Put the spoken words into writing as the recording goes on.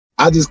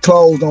I just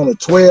closed on a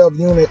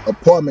 12-unit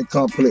apartment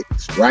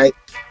complex, right?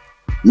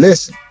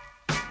 Listen,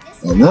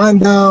 a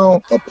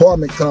rundown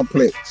apartment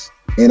complex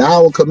in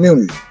our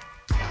community.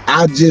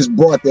 I just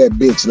bought that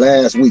bitch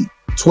last week.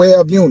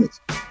 12 units.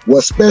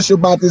 What's special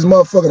about this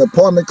motherfucking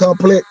apartment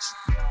complex?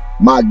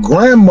 My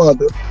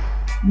grandmother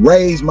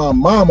raised my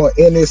mama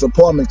in this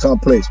apartment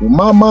complex. When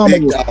my mama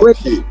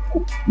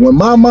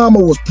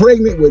was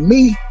pregnant with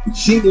me,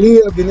 she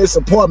lived in this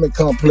apartment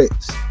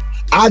complex.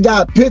 I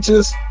got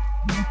pictures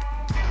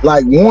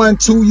like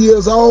 1-2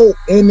 years old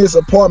in this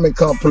apartment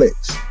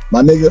complex.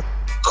 My nigga,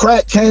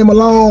 crack came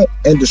along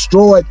and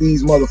destroyed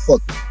these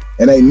motherfuckers,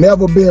 and they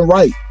never been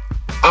right.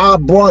 I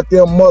brought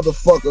them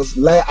motherfuckers.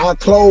 I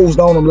closed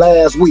on them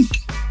last week.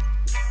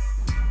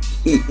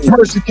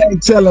 Person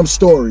can't tell them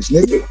stories,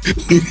 nigga.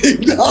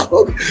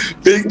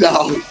 Big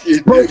dog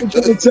shit. Person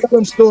can't tell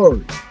them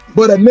stories.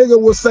 But a nigga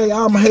will say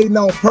I'm hating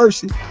on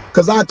Percy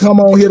because I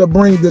come on here to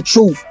bring the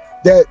truth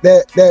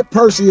that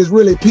Percy is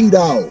really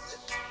P-Dog.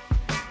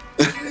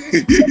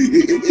 and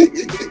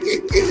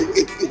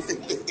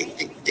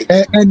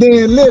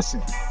then listen,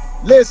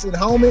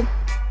 homie.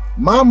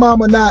 My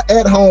mama not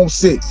at home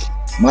sick,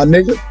 my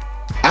nigga.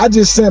 I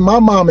just sent my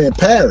mama in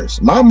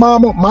Paris. My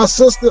mama, my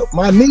sister,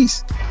 my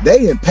niece,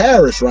 they in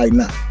Paris right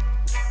now.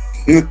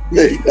 My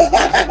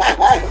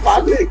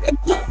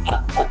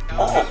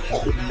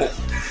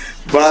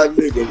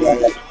nigga,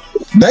 man.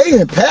 They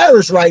in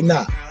Paris right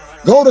now.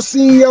 Go to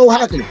CEO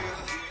Hockley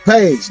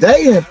page.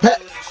 They in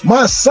Paris.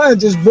 My son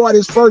just brought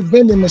his first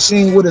vending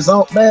machine with his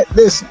own. Man,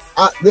 listen,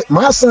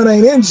 my son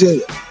ain't in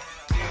jail.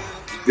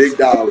 Big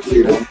dog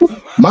shit, huh?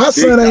 My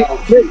son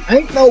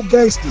ain't no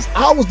gangsters.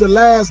 I was the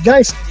last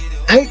gangster.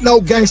 Ain't no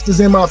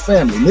gangsters in my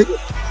family, nigga.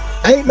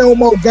 Ain't no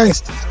more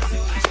gangsters.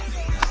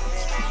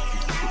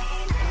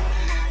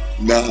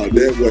 Nah,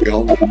 that way,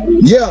 homie.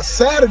 Yeah,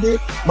 Saturday,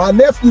 my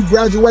nephew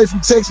graduated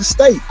from Texas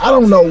State. I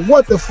don't know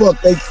what the fuck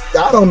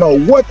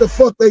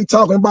they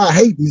talking about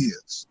hating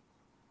is.